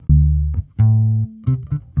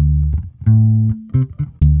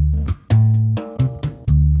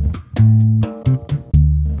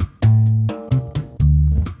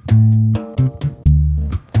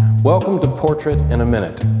Portrait in a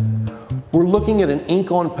Minute. We're looking at an ink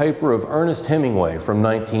on paper of Ernest Hemingway from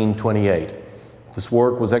 1928. This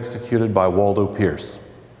work was executed by Waldo Pierce.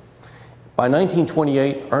 By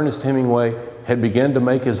 1928, Ernest Hemingway had begun to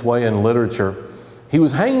make his way in literature. He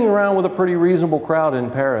was hanging around with a pretty reasonable crowd in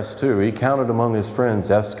Paris, too. He counted among his friends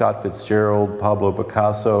F. Scott Fitzgerald, Pablo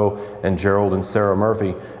Picasso, and Gerald and Sarah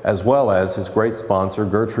Murphy, as well as his great sponsor,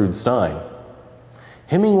 Gertrude Stein.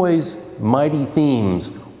 Hemingway's mighty themes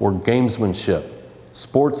were gamesmanship,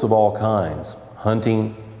 sports of all kinds,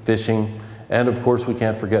 hunting, fishing, and of course we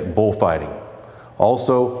can't forget bullfighting.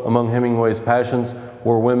 Also among Hemingway's passions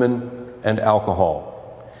were women and alcohol.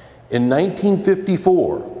 In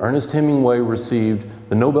 1954, Ernest Hemingway received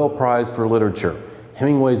the Nobel Prize for Literature.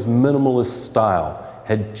 Hemingway's minimalist style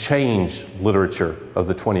had changed literature of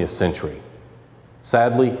the 20th century.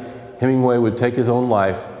 Sadly, Hemingway would take his own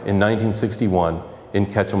life in 1961 in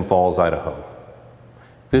Ketchum Falls, Idaho.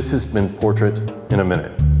 This has been Portrait in a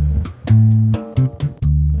Minute.